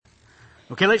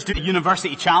Okay, let's do the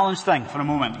university challenge thing for a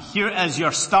moment. Here is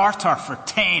your starter for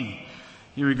 10.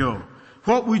 Here we go.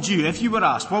 What would you, if you were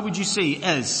asked, what would you say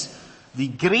is the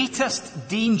greatest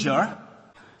danger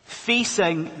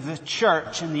facing the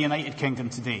church in the United Kingdom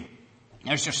today?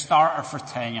 There's your starter for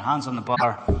 10. Your hands on the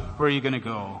bar. Where are you going to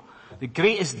go? The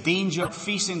greatest danger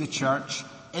facing the church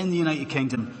in the United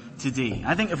Kingdom today.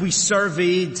 I think if we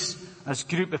surveyed as a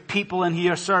group of people in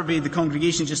here, surveyed the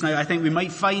congregation just now, I think we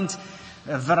might find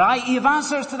a variety of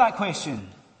answers to that question.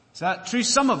 Is that true?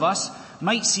 Some of us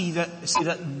might say that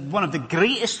one of the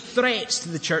greatest threats to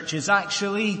the church is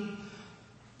actually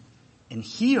in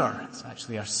here. It's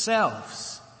actually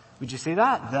ourselves. Would you say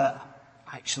that? That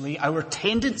actually our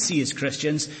tendency as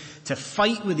Christians to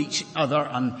fight with each other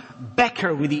and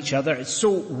bicker with each other, it so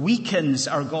weakens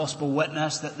our gospel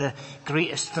witness that the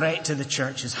greatest threat to the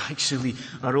church is actually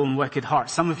our own wicked heart.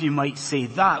 Some of you might say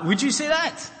that. Would you say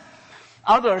that?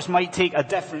 Others might take a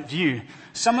different view.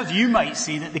 Some of you might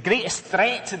say that the greatest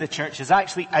threat to the church is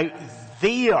actually out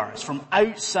there. It's from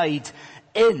outside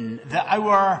in. That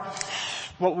our,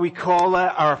 what we call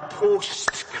it, our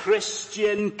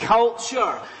post-Christian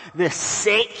culture, the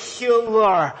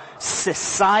secular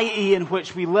society in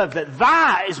which we live,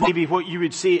 that is maybe what you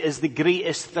would say is the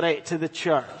greatest threat to the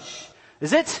church.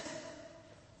 Is it?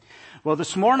 Well,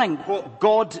 this morning, what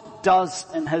God does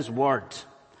in His Word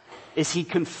is He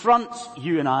confronts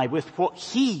you and I with what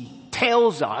He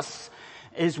tells us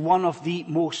is one of the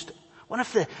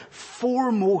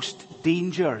foremost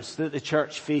dangers that the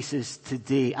church faces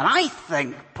today. And I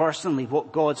think, personally,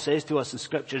 what God says to us in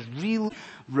Scripture is really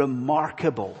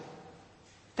remarkable.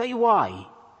 Tell you why.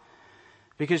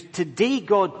 Because today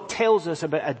God tells us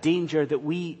about a danger that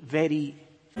we very,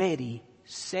 very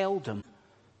seldom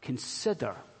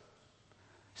consider.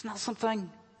 Isn't that something?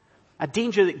 A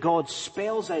danger that God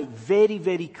spells out very,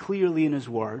 very clearly in His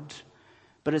Word,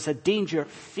 but it's a danger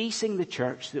facing the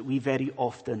church that we very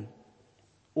often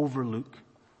overlook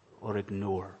or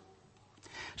ignore.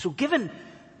 So given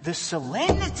the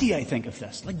solemnity, I think, of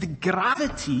this, like the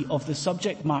gravity of the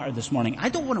subject matter this morning, I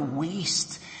don't want to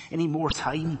waste any more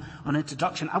time on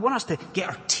introduction. I want us to get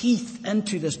our teeth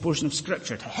into this portion of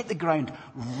Scripture, to hit the ground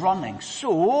running.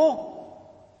 So,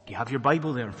 you have your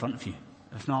Bible there in front of you.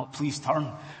 If not, please turn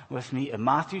with me to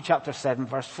Matthew chapter 7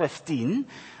 verse 15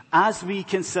 as we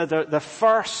consider the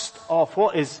first of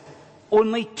what is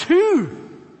only two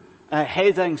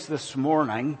headings this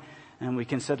morning, and we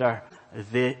consider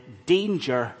the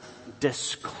danger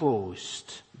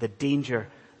disclosed. The danger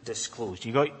disclosed.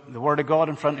 You got the Word of God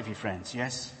in front of you, friends,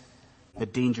 yes? The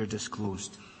danger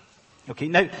disclosed. Okay,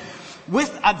 now,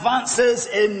 with advances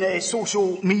in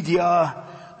social media,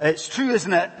 it's true,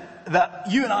 isn't it, that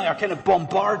you and I are kind of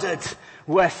bombarded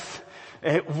with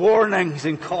warnings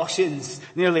and cautions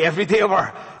nearly every day of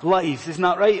our lives. Isn't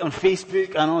that right? On Facebook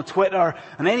and on Twitter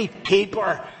and any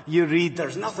paper you read,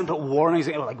 there's nothing but warnings,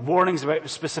 like warnings about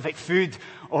specific food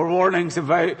or warnings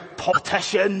about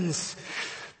politicians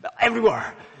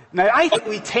everywhere. Now, I think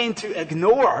we tend to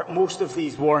ignore most of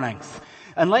these warnings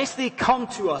unless they come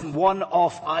to us in one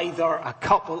of either a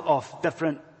couple of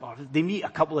different, or they meet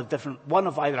one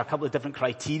of either a couple of different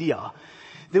criteria,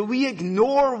 that we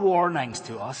ignore warnings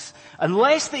to us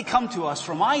unless they come to us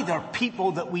from either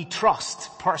people that we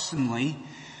trust personally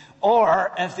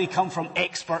or if they come from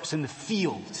experts in the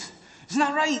field. Isn't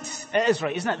that right? It is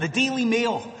right, isn't it? The Daily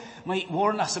Mail might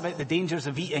warn us about the dangers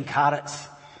of eating carrots,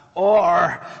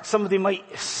 or somebody might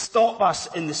stop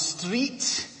us in the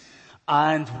street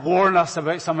and warn us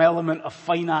about some element of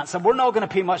finance. And we're not going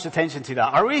to pay much attention to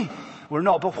that, are we? We're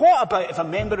not. But what about if a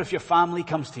member of your family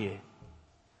comes to you?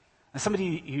 And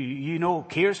somebody you know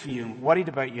cares for you and worried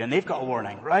about you, and they've got a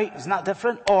warning, right? Isn't that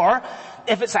different? Or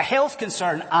if it's a health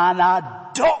concern and a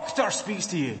doctor speaks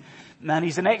to you, and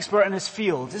he's an expert in his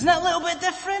field, isn't that a little bit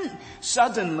different?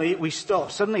 Suddenly we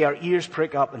stop. Suddenly our ears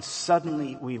prick up and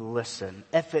suddenly we listen.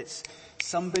 If it's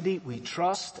somebody we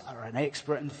trust or an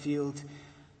expert in the field,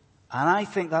 and I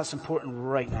think that's important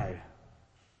right now.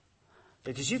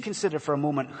 Because you consider for a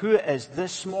moment who it is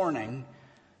this morning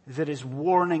that is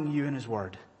warning you in His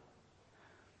Word.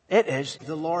 It is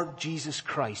the Lord Jesus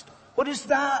Christ. What does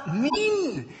that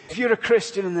mean if you're a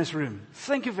Christian in this room?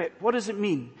 Think of it. What does it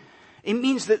mean? It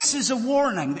means that this is a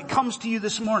warning that comes to you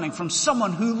this morning from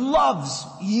someone who loves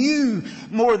you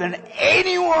more than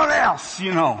anyone else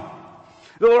you know.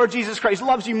 The Lord Jesus Christ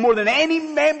loves you more than any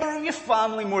member of your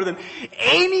family, more than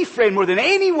any friend, more than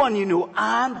anyone you know.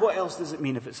 And what else does it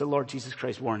mean if it's the Lord Jesus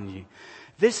Christ warning you?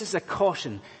 This is a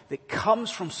caution that comes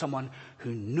from someone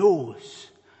who knows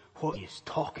what He is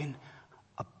talking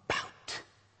about.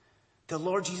 The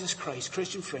Lord Jesus Christ,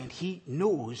 Christian friend, He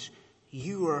knows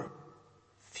your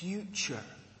future.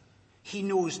 He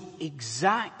knows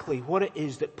exactly what it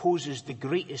is that poses the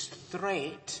greatest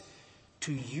threat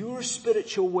to your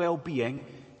spiritual well-being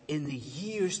in the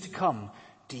years to come.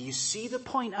 Do you see the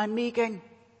point I'm making?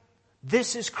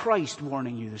 This is Christ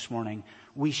warning you this morning.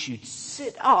 We should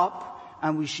sit up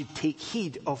and we should take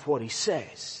heed of what he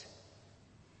says.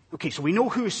 Okay, so we know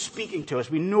who is speaking to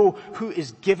us. We know who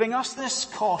is giving us this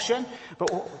caution. But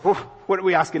what are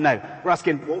we asking now? We're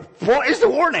asking, well, what is the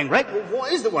warning, right? Well,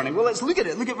 what is the warning? Well, let's look at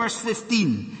it. Look at verse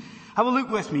 15. Have a look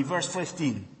with me, verse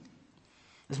 15.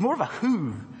 There's more of a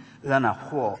who than a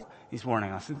what he's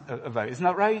warning us about. Isn't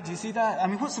that right? Do you see that? I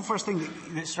mean, what's the first thing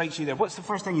that strikes you there? What's the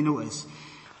first thing you notice?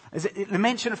 Is it the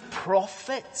mention of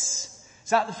prophets? Is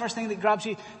that the first thing that grabs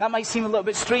you? That might seem a little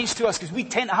bit strange to us because we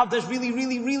tend to have this really,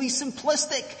 really, really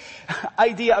simplistic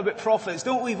idea about prophets,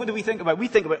 don't we? What do we think about? We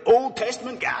think about Old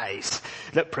Testament guys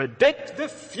that predict the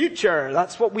future.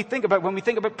 That's what we think about when we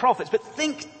think about prophets. But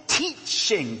think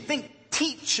teaching. Think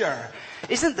teacher.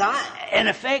 Isn't that, in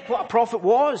effect, what a prophet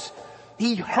was?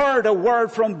 He heard a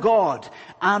word from God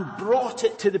and brought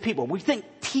it to the people. We think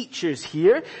teachers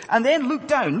here. And then look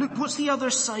down. Look, what's the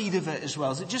other side of it as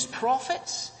well? Is it just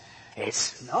prophets?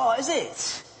 It's not, is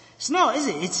it? It's not, is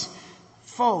it? It's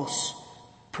false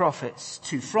prophets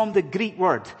too. From the Greek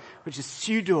word, which is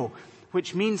pseudo,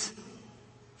 which means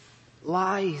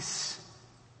lies.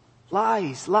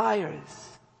 Lies, liars,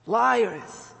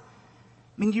 liars.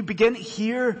 I mean, you begin to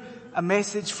hear a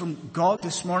message from God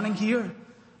this morning here.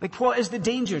 Like, what is the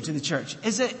danger to the church?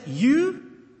 Is it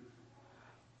you?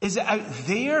 Is it out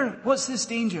there? What's this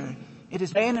danger? It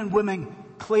is men and women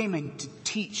claiming to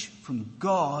teach from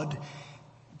God,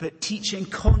 but teaching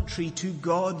contrary to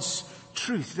God's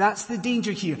truth. That's the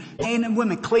danger here. Men and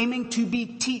women claiming to be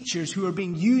teachers who are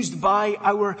being used by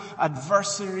our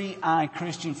adversary and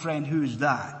Christian friend. Who is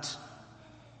that?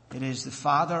 It is the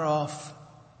father of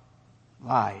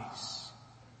lies.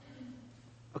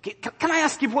 Okay, can I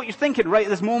ask you what you're thinking right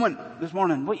this morning?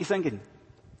 What are you thinking?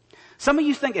 Some of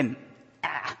you thinking,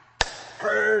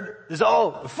 heard this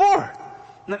all before.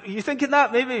 Now, you're thinking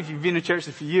that maybe if you've been in church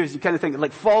for years, you kind of think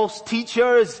like false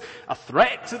teachers, a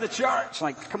threat to the church.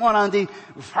 Like, come on, Andy,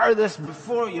 we've heard this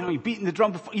before. You know, you're beating the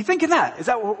drum before. You thinking that? Is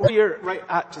that where you're right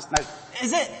at just now?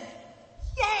 Is it?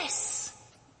 Yes.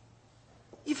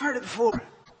 You've heard it before.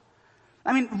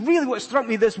 I mean, really what struck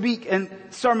me this week in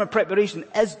sermon preparation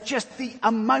is just the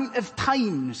amount of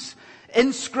times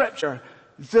in Scripture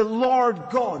the Lord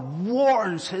God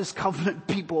warns his covenant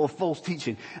people of false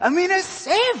teaching. I mean, it's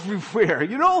everywhere,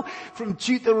 you know, from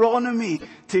Deuteronomy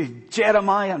to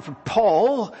Jeremiah and from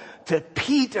Paul to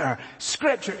Peter.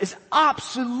 Scripture is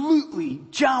absolutely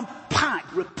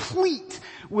jam-packed, replete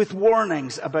with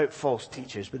warnings about false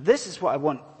teachers. But this is what I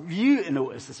want you to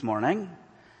notice this morning.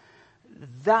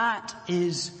 That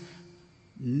is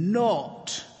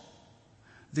not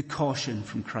the caution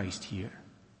from Christ here.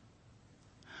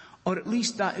 Or at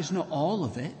least that is not all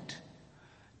of it.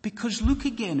 Because look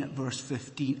again at verse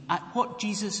 15, at what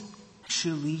Jesus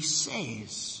actually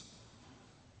says.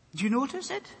 Do you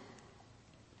notice it?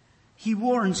 He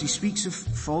warns, he speaks of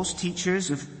false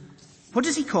teachers, of, what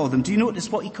does he call them? Do you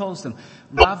notice what he calls them?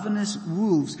 Ravenous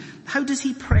wolves. How does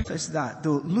he preface that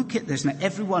though? Look at this. Now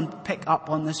everyone pick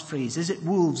up on this phrase. Is it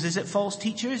wolves? Is it false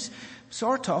teachers?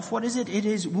 Sort of. What is it? It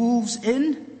is wolves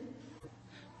in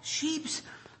sheep's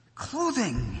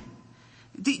clothing.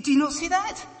 Do you not see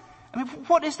that? I mean,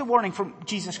 what is the warning from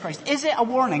Jesus Christ? Is it a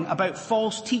warning about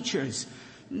false teachers?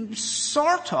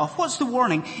 Sort of. What's the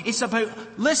warning? It's about,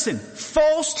 listen,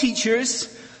 false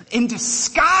teachers in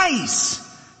disguise.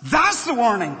 That's the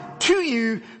warning to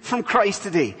you from Christ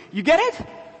today. You get it?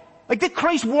 Like, did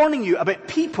Christ warning you about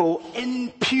people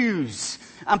in pews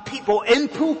and people in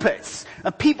pulpits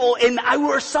and people in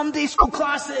our Sunday school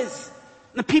classes?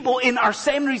 The people in our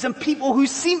seminaries and people who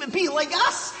seem to be like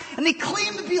us. And they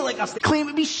claim to be like us. They claim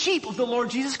to be sheep of the Lord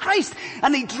Jesus Christ.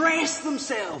 And they dress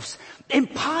themselves in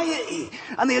piety.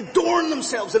 And they adorn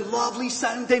themselves in lovely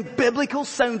sounding, biblical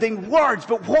sounding words.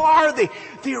 But what are they?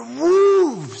 They're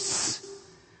wolves.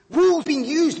 Wolves being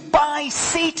used by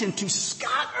Satan to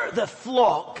scatter the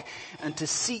flock and to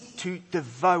seek to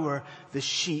devour the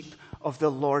sheep of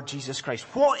the Lord Jesus Christ.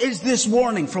 What is this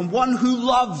warning from one who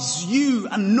loves you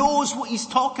and knows what he's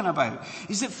talking about?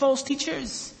 Is it false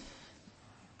teachers?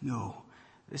 No.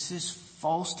 This is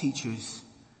false teachers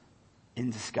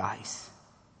in disguise.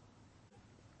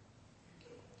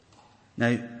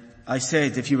 Now, I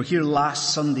said, if you were here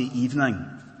last Sunday evening,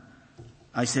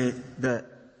 I said that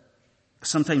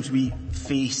sometimes we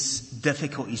face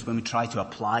difficulties when we try to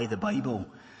apply the Bible.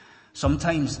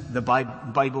 Sometimes the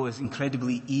Bible is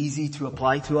incredibly easy to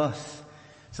apply to us.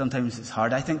 Sometimes it's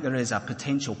hard. I think there is a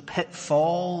potential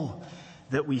pitfall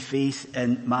that we face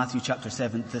in Matthew chapter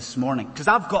 7 this morning. Because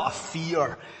I've got a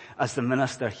fear as the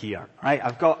minister here, right?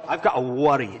 I've got a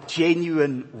worry,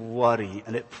 genuine worry.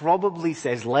 And it probably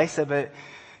says less about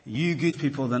you good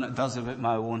people than it does about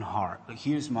my own heart. But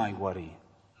here's my worry.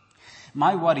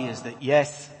 My worry is that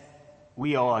yes,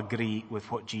 we all agree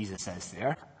with what Jesus says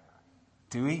there.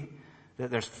 Do we? That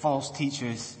there's false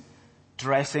teachers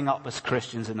dressing up as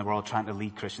Christians in the world trying to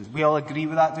lead Christians. We all agree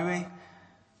with that, do we?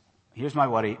 Here's my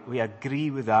worry. We agree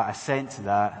with that, assent to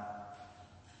that,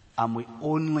 and we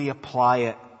only apply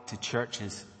it to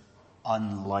churches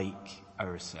unlike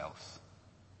ourselves.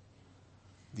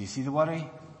 Do you see the worry?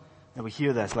 That we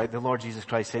hear this, like the Lord Jesus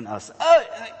Christ saying to us,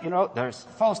 there's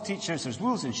false teachers, there's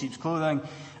wolves in sheep's clothing,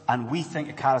 and we think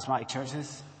of charismatic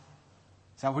churches.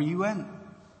 Is that where you went?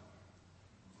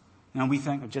 And we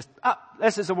think of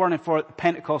this is a warning for the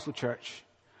Pentecostal church.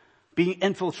 Being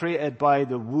infiltrated by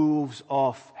the wolves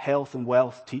of health and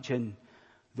wealth teaching,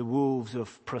 the wolves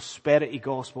of prosperity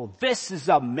gospel. This is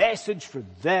a message for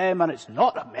them, and it's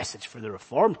not a message for the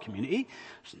Reformed community.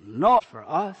 It's not for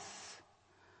us.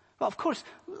 But of course,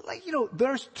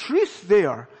 there's truth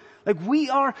there. We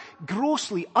are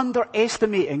grossly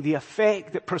underestimating the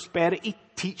effect that prosperity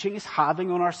teaching is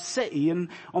having on our city and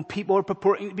on people who are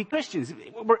purporting to be Christians.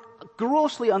 We're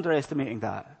grossly underestimating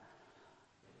that.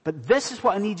 But this is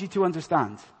what I need you to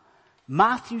understand.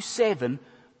 Matthew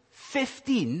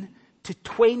 7:15 to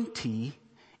 20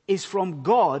 is from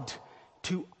God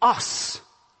to us.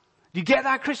 Do you get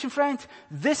that, Christian friend?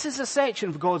 This is a section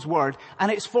of God's Word,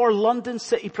 and it's for London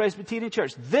City Presbyterian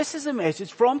Church. This is a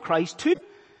message from Christ to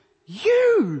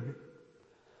you.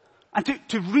 And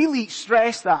to really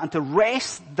stress that and to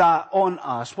rest that on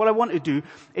us, what I want to do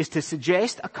is to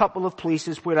suggest a couple of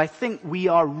places where I think we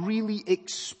are really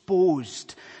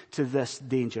exposed to this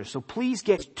danger. So please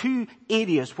get 2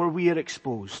 areas where we are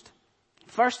exposed.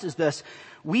 First is this.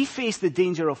 We face the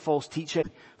danger of false teaching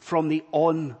from the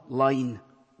online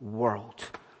world.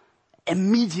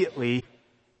 Immediately,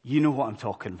 you know what I'm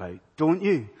talking about, don't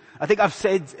you? I think I've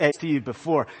said to you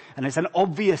before, and it's an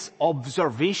obvious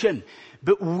observation,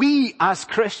 but we as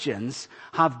Christians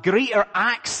have greater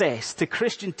access to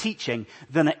Christian teaching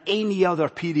than at any other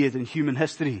period in human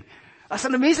history. That's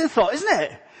an amazing thought, isn't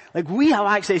it? We have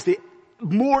access to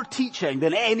more teaching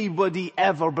than anybody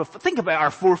ever before. Think about our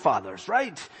forefathers,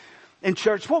 right? In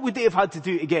church, what would they have had to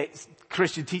do to get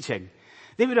Christian teaching?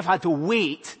 They would have had to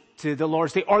wait to the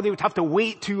Lord's Day, or they would have to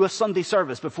wait to a Sunday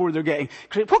service before they're getting.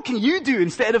 What can you do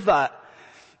instead of that?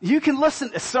 You can listen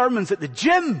to sermons at the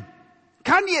gym.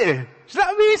 Can you? Is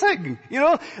that amazing?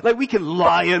 We can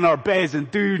lie in our beds and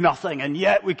do nothing, and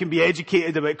yet we can be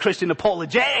educated about Christian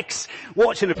apologetics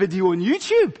watching a video on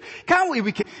YouTube. Can't we?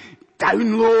 We can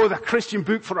download a Christian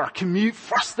book for our commute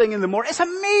first thing in the morning. It's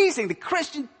amazing, the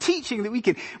Christian teaching that we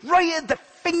can right at the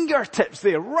fingertips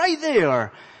there, right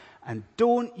there. And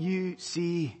don't you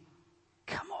see,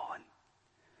 come on,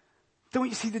 don't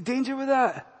you see the danger with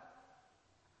that?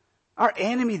 Our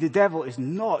enemy, the devil, is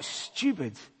not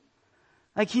stupid.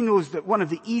 He knows that one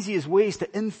of the easiest ways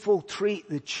to infiltrate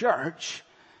the church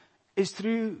is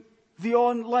through the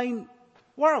online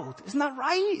world. Isn't that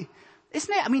right?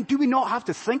 Isn't it? Do we not have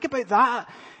to think about that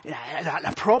in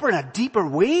a proper and a deeper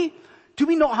way? Do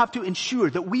we not have to ensure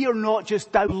that we are not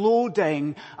just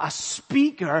downloading a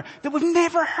speaker that we've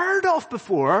never heard of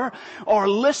before, or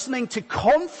listening to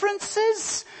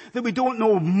conferences that we don't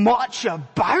know much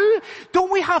about?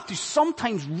 Don't we have to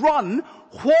sometimes run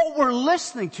what we're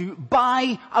listening to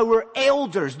by our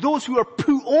elders, those who are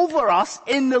put over us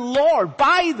in the Lord,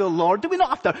 by the Lord? Do we not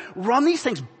have to run these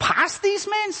things past these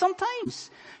men sometimes?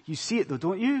 You see it though,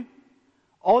 don't you?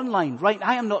 Online, right?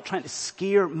 I am not trying to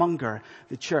scaremonger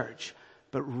the church.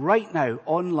 But right now,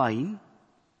 online,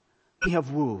 we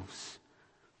have wolves.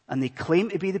 And they claim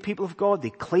to be the people of God. They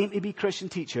claim to be Christian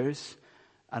teachers.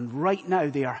 And right now,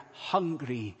 they are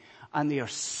hungry. And they are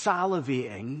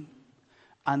salivating.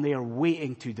 And they are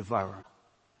waiting to devour.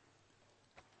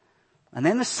 And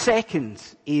then the second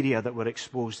area that we're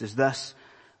exposed is this.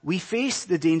 We face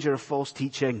the danger of false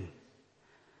teaching.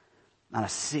 And I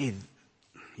say,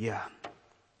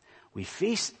 we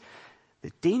face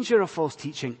the danger of false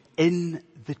teaching in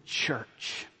the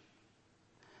church.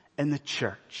 In the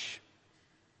church.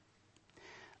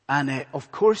 And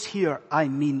of course here I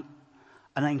mean,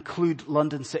 and I include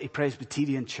London City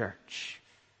Presbyterian Church.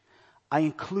 I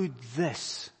include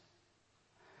this.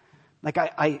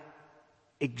 I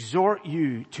exhort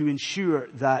you to ensure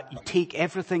that you take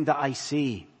everything that I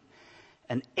say,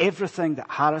 and everything that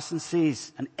Harrison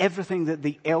says, and everything that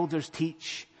the elders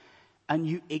teach, and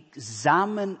you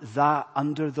examine that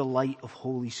under the light of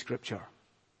Holy Scripture.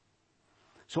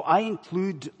 So I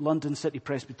include London City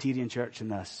Presbyterian Church in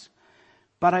this.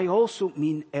 But I also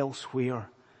mean elsewhere.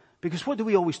 Because what do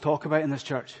we always talk about in this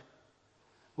church?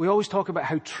 We always talk about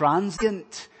how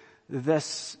transient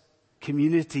this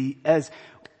community is.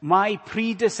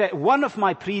 One of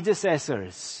my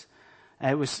predecessors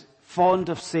was fond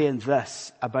of saying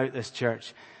this about this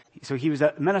church. So he was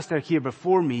a minister here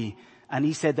before me, and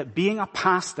he said that being a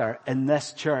pastor in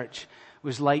this church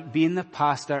was like being the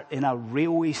pastor in a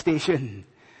railway station,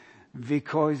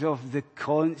 because of the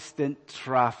constant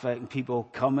traffic and people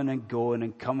coming and going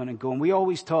and coming and going. We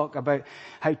always talk about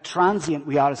how transient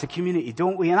we are as a community,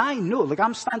 don't we? And I know, like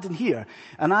I'm standing here,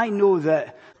 and I know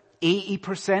that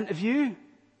 80% of you,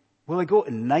 will I go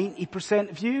to 90%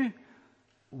 of you,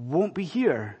 won't be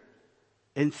here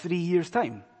in 3 years'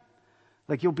 time.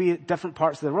 Like you'll be at different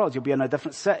parts of the world. You'll be in a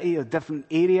different city, a different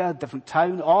area, a different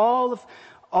town.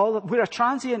 We're a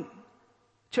transient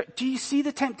church. Do you see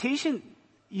the temptation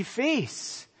you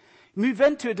face? Move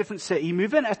into a different city,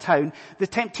 move into a town. The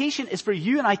temptation is for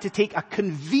you and I to take a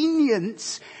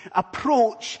convenience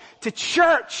approach to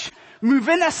church. Move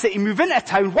in a city, move in a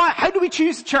town. Why? How do we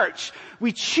choose a church?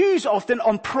 We choose often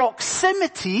on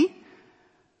proximity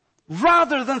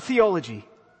rather than theology.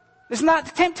 Isn't that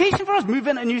the temptation for us? Move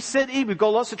in a new city. We've got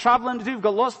lots of traveling to do. We've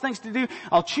got lots of things to do.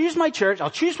 I'll choose my church. I'll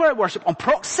choose where I worship on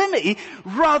proximity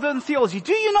rather than theology.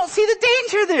 Do you not see the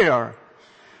danger there?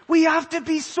 We have to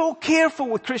be so careful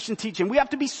with Christian teaching. We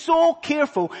have to be so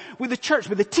careful with the church,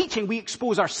 with the teaching we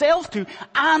expose ourselves to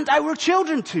and our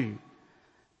children to.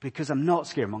 Because I'm not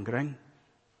scaremongering.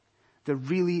 There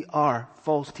really are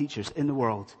false teachers in the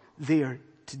world there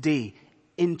today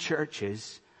in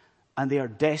churches, and they are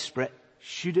desperate,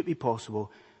 should it be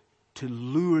possible, to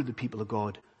lure the people of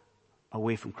God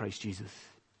away from Christ Jesus.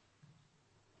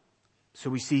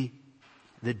 So we see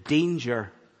the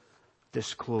danger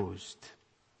disclosed.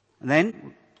 And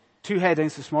then, 2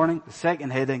 headings this morning. The second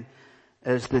heading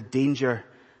is the danger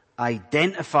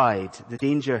identified. The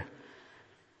danger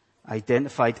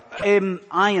identified.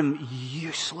 I am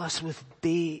useless with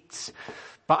dates.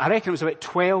 But I reckon it was about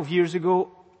 12 years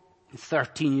ago,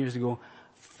 13 years ago,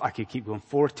 I could keep going,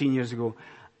 14 years ago,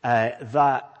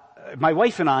 that my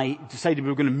wife and I decided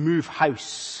we were going to move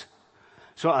house.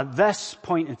 So at this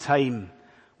point in time,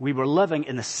 we were living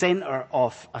in the centre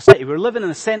of a city. We were living in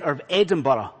the centre of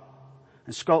Edinburgh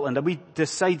in Scotland, and we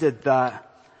decided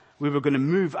that we were going to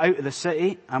move out of the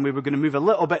city, and we were going to move a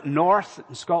little bit north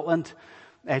in Scotland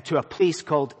to a place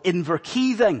called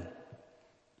Inverkeithing.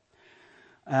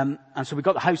 And so we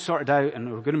got the house sorted out, and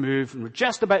we were going to move, and we're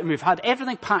just about to move. Had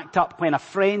everything packed up when a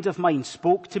friend of mine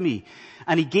spoke to me,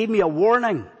 and he gave me a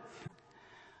warning.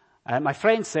 My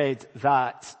friend said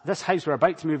that this house we're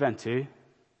about to move into,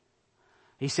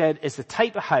 he said, is the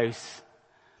type of house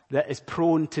that is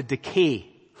prone to decay.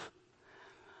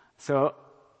 So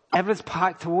everything's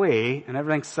packed away and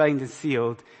everything's signed and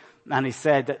sealed. And he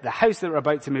said that the house that we're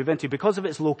about to move into, because of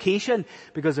its location,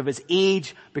 because of its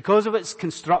age, because of its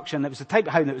construction, it was the type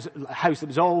of house that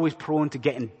was always prone to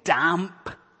getting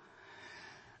damp.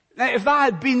 Now, if that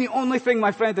had been the only thing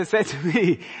my friend had said to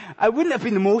me, it wouldn't have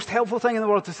been the most helpful thing in the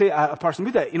world to say to a person,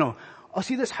 would it? You know, oh,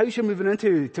 see this house you're moving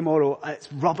into tomorrow,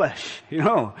 it's rubbish, you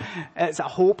know. It's a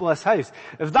hopeless house.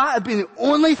 If that had been the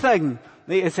only thing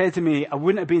that he had said to me, I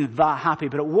wouldn't have been that happy.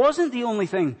 But it wasn't the only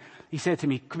thing he said to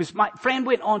me, because my friend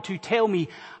went on to tell me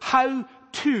how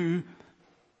to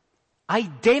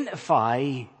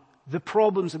identify the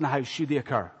problems in the house should they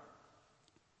occur.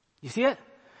 You see it?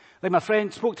 Like my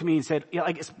friend spoke to me and said,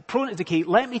 like it's prone to decay.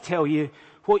 Let me tell you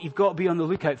what you've got to be on the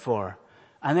lookout for.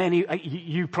 And then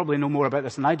you probably know more about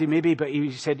this than I do maybe, but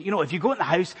he said, you know, if you go in the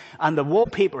house and the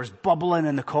wallpaper is bubbling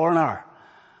in the corner,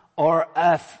 or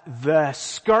if the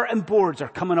skirting boards are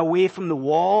coming away from the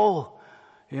wall,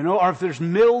 you know, or if there's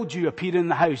mildew appearing in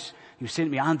the house, he was saying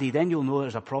to me, Andy, then you'll know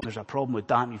there's a problem with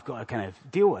that and you've got to kind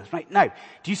of deal with. Right now,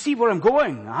 do you see where I'm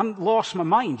going? I haven't lost my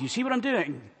mind. Do you see what I'm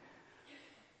doing?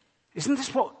 Isn't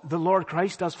this what the Lord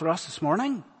Christ does for us this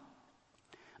morning?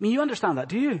 I mean, you understand that,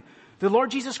 do you? The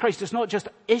Lord Jesus Christ does not just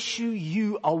issue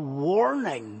you a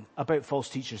warning about false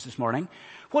teachers this morning.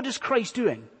 What is Christ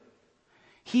doing?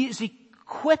 He is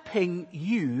equipping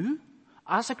you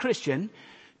as a Christian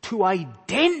to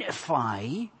identify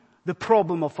the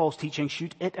problem of false teaching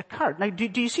should it occur. Now,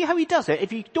 do you see how he does it?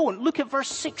 If you don't, look at verse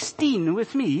 16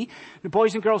 with me. The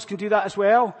boys and girls can do that as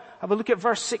well. Have a look at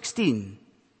verse 16.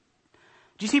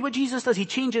 Do you see what Jesus does? He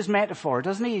changes metaphor,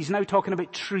 doesn't he? He's now talking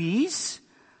about trees.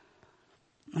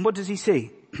 And what does he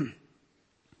say?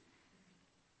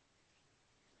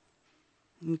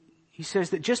 He says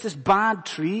that just as bad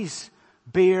trees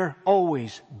bear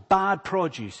always bad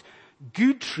produce.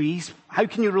 Good trees, how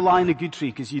can you rely on a good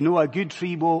tree? Because you know a good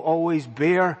tree will always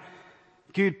bear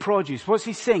good produce. What's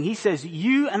he saying? He says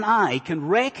you and I can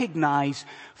recognize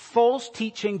false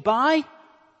teaching by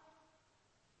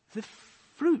the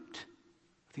fruit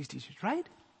of these teachers, right?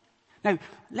 Now,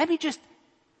 let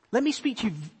me speak to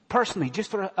you personally just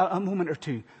for a moment or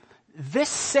two. This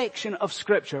section of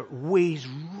scripture weighs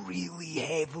really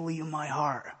heavily in my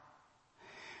heart.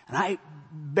 And I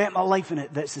bet my life in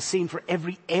it that it's the same for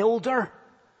every elder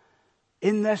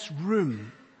in this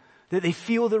room, that they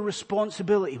feel the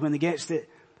responsibility when they get to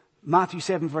Matthew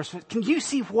 7 verse 5. Can you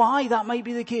see why that might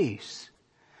be the case?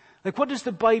 Like, what does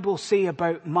the Bible say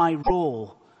about my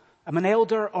role? I'm an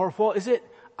elder, or what is it?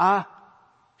 A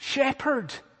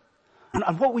shepherd.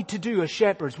 And what we to do as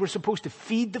shepherds, we're supposed to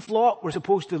feed the flock, we're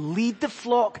supposed to lead the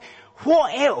flock.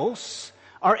 What else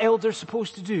are elders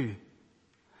supposed to do?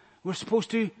 We're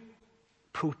supposed to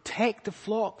protect the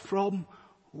flock from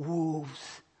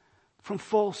wolves, from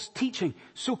false teaching.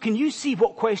 So can you see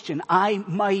what question I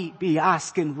might be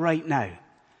asking right now?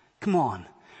 Come on.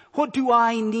 What do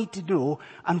I need to know,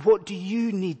 and what do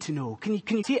you need to know? Can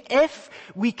you see it? If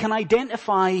we can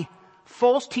identify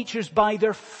false teachers by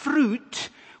their fruit,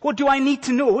 what do I need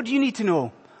to know? What do you need to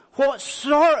know? What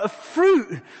sort of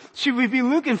fruit should we be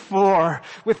looking for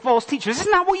with false teachers?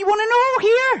 Isn't that what you want to know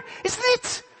here? Isn't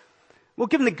it? Well,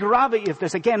 given the gravity of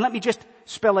this, again, let me just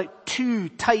spell out 2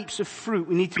 types of fruit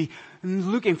we need to be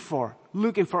looking for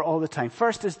all the time.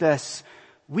 First is this: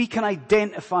 we can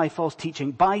identify false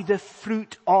teaching by the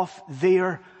fruit of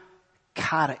their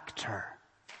character.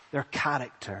 Their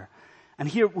character. And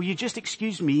here, will you just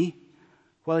excuse me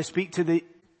while I speak to the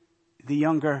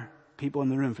younger people in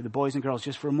the room, for the boys and girls,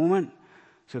 just for a moment?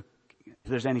 So if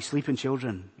there's any sleeping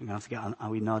children, you're going to have to get a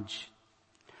wee nudge.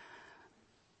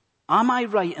 Am I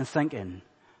right in thinking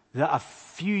that a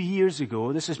few years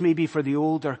ago, this is maybe for the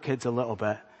older kids a little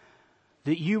bit,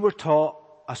 that you were taught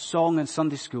a song in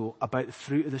Sunday school about the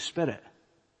fruit of the Spirit?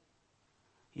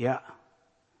 Yeah.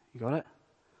 You got it?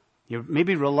 You're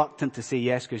maybe reluctant to say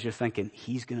yes because you're thinking,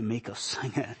 he's going to make us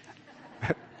sing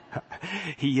it.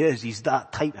 He is. He's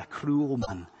that type of cruel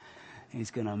man.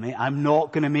 I'm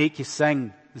not going to make you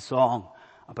sing the song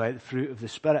about the fruit of the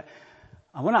Spirit.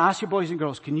 I want to ask you, boys and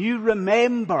girls, can you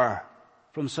remember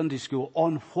from Sunday school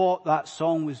on what that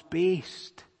song was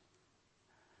based?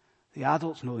 The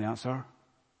adults know the answer.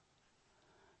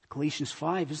 Galatians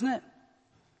 5, isn't it?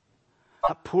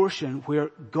 That portion where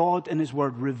God in His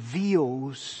Word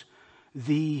reveals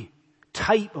the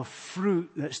type of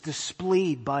fruit that's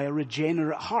displayed by a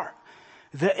regenerate heart.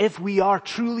 That if we are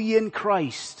truly in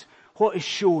Christ, what is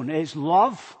shown is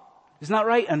love. Isn't that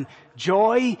right? And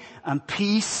joy and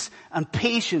peace and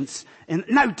patience. And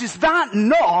now, does that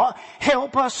not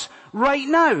help us right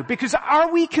now? Because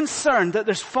are we concerned that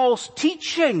there's false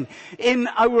teaching in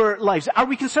our lives? Are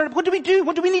we concerned? What do we do?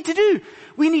 What do we need to do?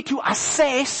 We need to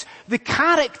assess the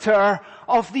character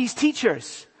of these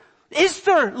teachers. Is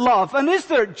there love, and is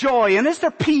there joy, and is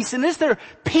there peace, and is there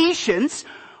patience,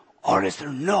 or is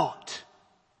there not?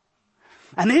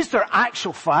 And is there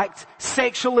actual fact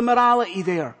sexual immorality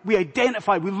there? We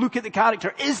identify, we look at the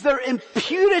character. Is there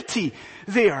impurity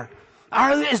there?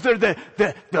 Is there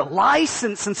the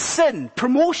license and sin,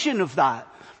 promotion of that?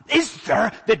 Is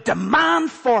there the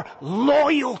demand for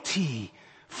loyalty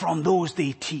from those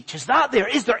they teach? Is that there?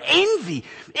 Is there envy?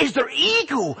 Is there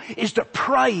ego? Is there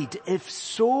pride? If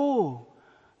so,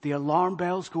 the alarm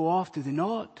bells go off, do they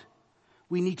not?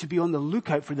 We need to be on the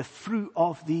lookout for the fruit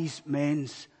of these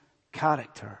men's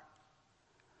character.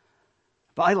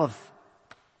 But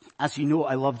as you know,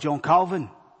 I love John Calvin.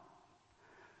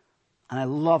 And I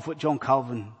love what John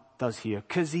Calvin does here,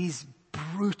 because he's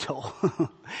brutal.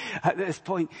 At this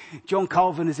point, John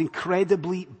Calvin is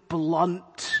incredibly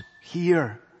blunt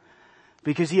here,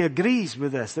 because he agrees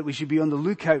with us that we should be on the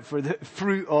lookout for the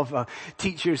fruit of a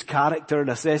teacher's character and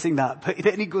assessing that. But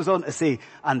then he goes on to say,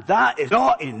 and that is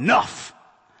not enough.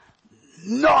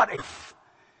 Not enough.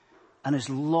 And his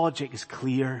logic is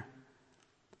clear,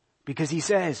 because he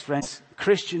says, friends,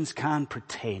 Christians can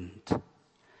pretend.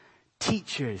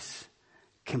 Teachers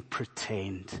can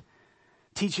pretend.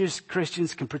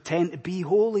 Christians can pretend to be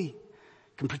holy,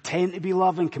 can pretend to be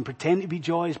loving, can pretend to be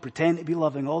joyous, pretend to be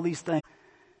loving, all these things.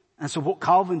 And so what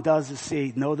Calvin does is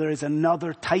say, no, there is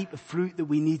another type of fruit that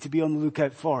we need to be on the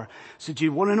lookout for. So do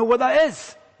you want to know what that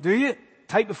is? Do you?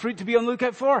 Type of fruit to be on the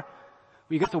lookout for? Well,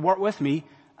 you got to work with me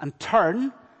and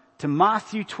turn to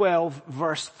Matthew 12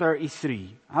 verse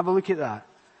 33. Have a look at that.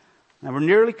 Now we're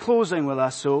nearly closing with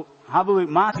us, so have a look.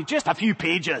 Matthew, just a few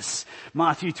pages.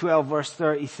 Matthew 12 verse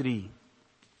 33.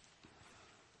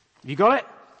 Have you got it?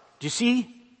 Do you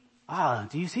see?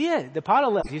 Do you see it? The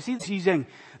parallel. Do you see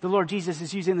the Lord Jesus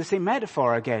is using the same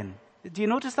metaphor again. Do you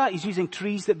notice that? He's using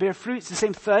trees that bear fruit. It's the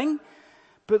same thing.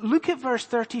 But look at verse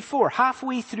 34,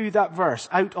 halfway through that verse,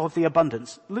 out of the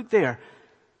abundance. Look there.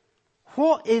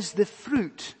 What is the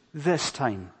fruit this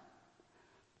time?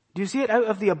 Do you see it? Out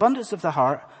of the abundance of the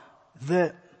heart,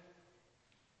 the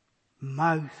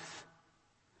mouth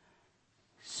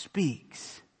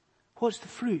speaks. What's the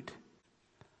fruit?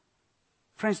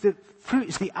 Friends, the fruit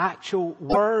is the actual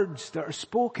words that are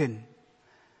spoken.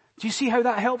 Do you see how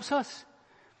that helps us?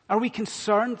 Are we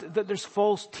concerned that there's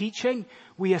false teaching?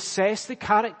 We assess the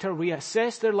character, we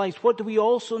assess their lives. What do we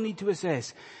also need to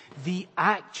assess? The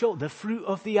fruit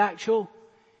of the actual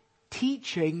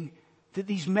teaching that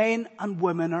these men and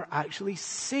women are actually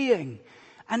saying.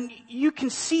 And you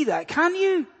can see that, can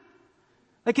you?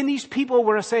 Like in these people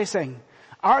we're assessing,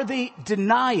 are they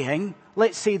denying,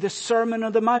 let's say, the Sermon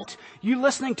on the Mount? You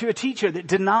listening to a teacher that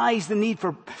denies the need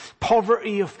for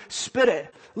poverty of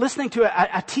spirit, listening to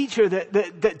a teacher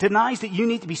that denies that you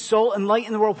need to be salt and light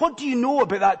in the world. What do you know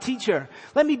about that teacher?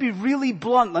 Let me be really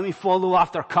blunt. Let me follow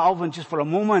after Calvin just for a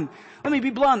moment. Let me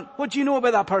be blunt. What do you know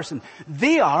about that person?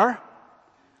 They are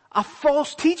a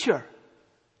false teacher.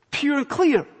 Pure and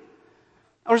clear.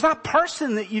 Or is that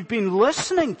person that you've been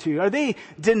listening to, are they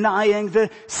denying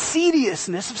the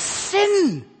seriousness of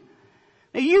sin?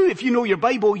 Now if you know your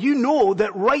Bible, you know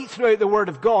that right throughout the Word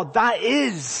of God, that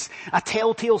is a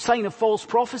telltale sign of false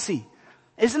prophecy.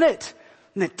 Isn't it?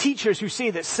 And the teachers who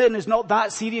say that sin is not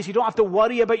that serious, you don't have to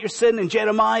worry about your sin in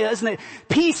Jeremiah, isn't it?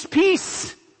 Peace,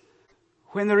 peace,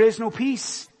 when there is no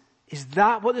peace. Is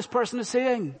that what this person is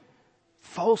saying?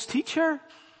 False teacher?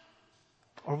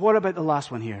 Or what about the last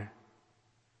one here?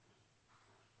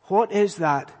 What is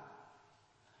that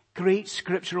great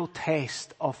scriptural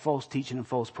test of false teaching and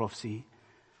false prophecy?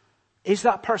 Is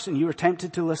that person you are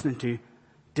tempted to listen to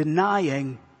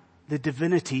denying the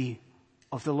divinity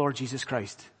of the Lord Jesus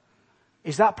Christ?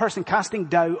 Is that person casting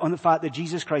doubt on the fact that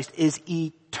Jesus Christ is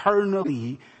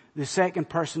eternally the second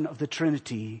person of the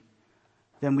Trinity?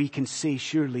 Then we can say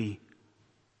surely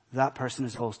that person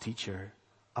is a false teacher.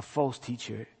 A false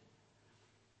teacher.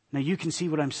 Now you can see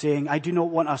what I'm saying. I do not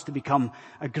want us to become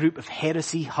a group of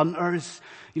heresy hunters.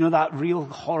 You know, that real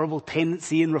horrible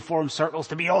tendency in Reformed circles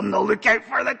to be on the lookout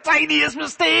for the tiniest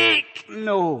mistake.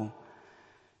 No.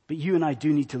 But you and I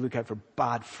do need to look out for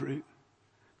bad fruit.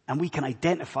 And we can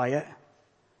identify it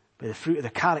by the fruit of the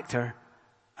character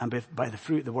and by the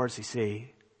fruit of the words they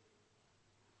say.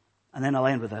 And then I'll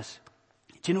end with this.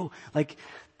 Do you know, like,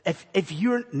 if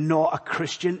you're not a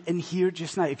Christian in here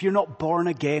just now, if you're not born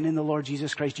again in the Lord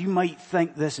Jesus Christ, you might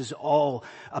think this is all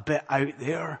a bit out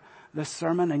there, this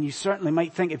sermon. And you certainly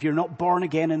might think, if you're not born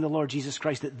again in the Lord Jesus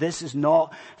Christ, that this is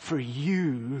not for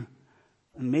you.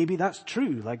 And maybe that's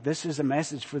true. Like, this is a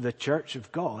message for the church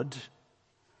of God.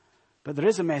 But there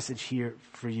is a message here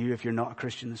for you if you're not a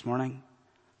Christian this morning.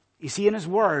 You see, in His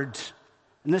Word,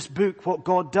 in this book, what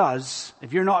God does,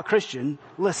 if you're not a Christian,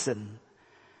 listen.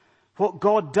 What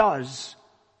God does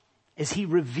is He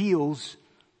reveals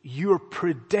your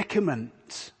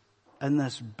predicament in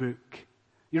this book.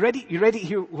 You ready to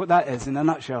hear what that is in a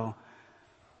nutshell?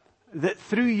 That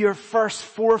through your first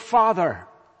forefather,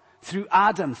 through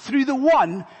Adam, through the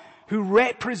one who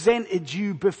represented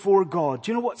you before God.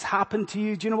 Do you know what's happened to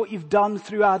you? Do you know what you've done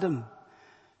through Adam?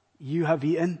 You have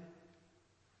eaten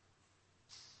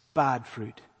bad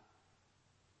fruit.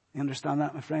 You understand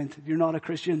that, my friend? If you're not a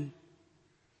Christian,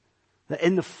 that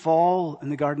in the fall in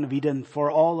the Garden of Eden,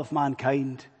 for all of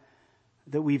mankind,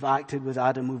 that we've acted with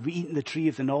Adam, we've eaten the tree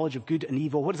of the knowledge of good and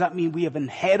evil. What does that mean? We have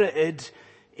inherited,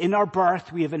 in our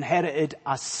birth, we have inherited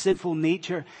a sinful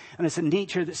nature, and it's a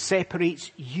nature that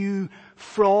separates you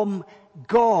from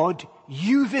God.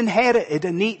 You've inherited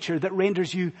a nature that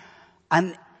renders you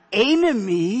an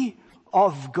enemy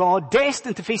of God,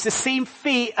 destined to face the same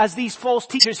fate as these false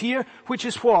teachers here, which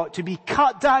is what? To be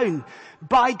cut down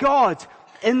by God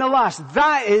in the last.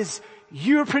 That is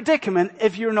your predicament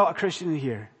if you're not a Christian in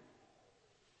here.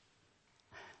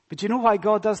 But do you know why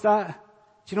God does that?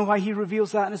 Do you know why He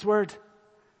reveals that in His Word?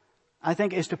 I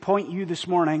think it's to point you this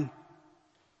morning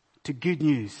to good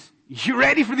news. You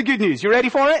ready for the good news? You ready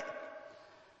for it?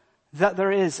 That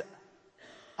there is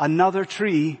another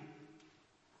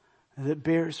that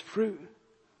bears fruit.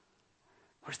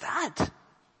 Where's that?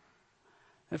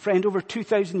 A friend, over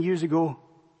 2,000 years ago,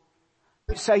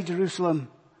 outside Jerusalem,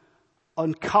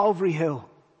 on Calvary Hill,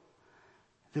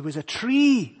 there was a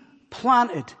tree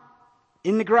planted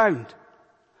in the ground.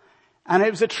 And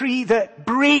it was a tree that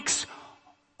breaks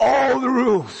all the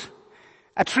rules.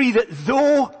 A tree that,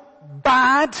 though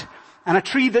bad, and a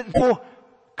tree that, though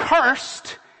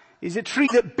cursed, is a tree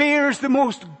that bears the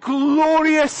most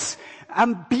glorious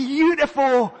and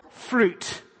beautiful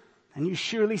fruit. And you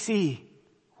surely see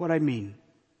what I mean.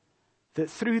 That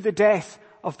through the death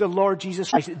of the Lord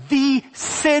Jesus Christ, the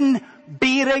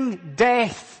sin-bearing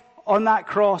death on that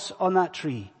cross, on that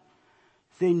tree,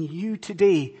 then you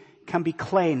today can be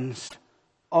cleansed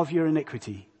of your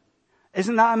iniquity.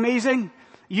 Isn't that amazing?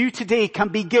 You today can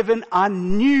be given a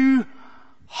new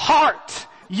heart.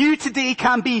 You today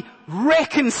can be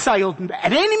reconciled, an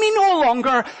enemy no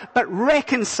longer, but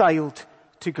reconciled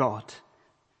to God.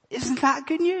 Isn't that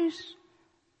good news?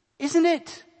 Isn't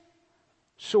it?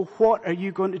 So what are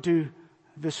you going to do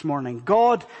this morning?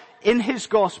 God, in His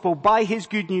gospel, by His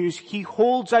good news, He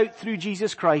holds out through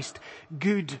Jesus Christ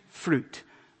good fruit.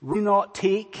 Will you not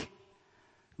take?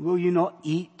 Will you not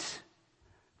eat?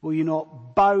 Will you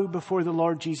not bow before the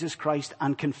Lord Jesus Christ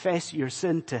and confess your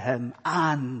sin to Him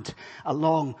and, at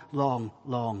long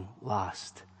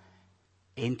last,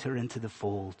 enter into the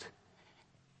fold,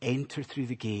 enter through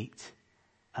the gate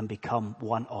and become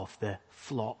one of the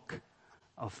flock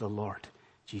of the Lord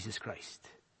Jesus Christ?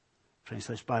 Friends,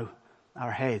 let's bow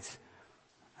our heads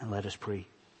and let us pray.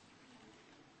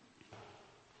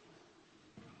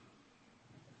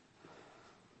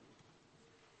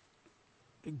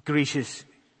 Gracious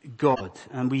God,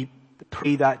 and we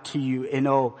pray that to you in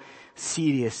all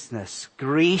seriousness.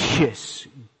 Gracious,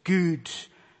 good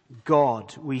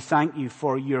God, we thank you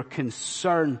for your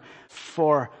concern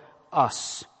for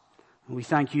us. We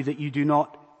thank you that you do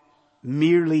not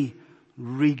merely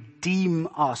redeem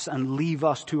us and leave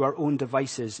us to our own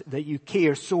devices, that you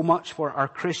care so much for our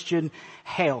Christian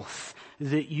health,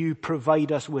 that you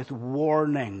provide us with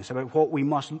warnings about what we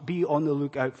must be on the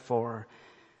lookout for.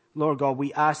 Lord God,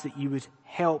 we ask that you would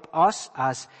help us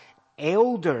as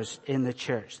elders in the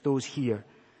church, those here,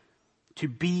 to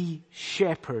be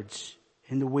shepherds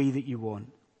in the way that you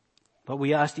want. But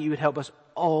we ask that you would help us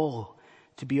all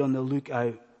to be on the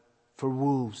lookout for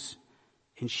wolves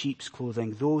in sheep's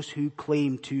clothing, those who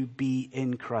claim to be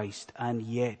in Christ and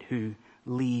yet who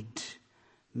lead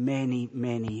many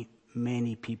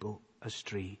people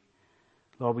astray.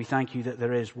 Lord, we thank you that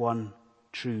there is one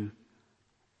true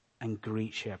and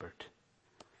great shepherd.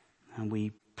 And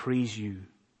we praise you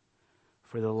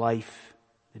for the life,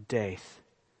 the death,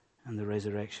 and the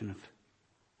resurrection of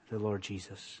the Lord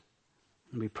Jesus.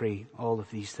 And we pray all of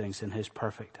these things in His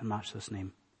perfect and matchless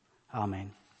name.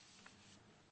 Amen.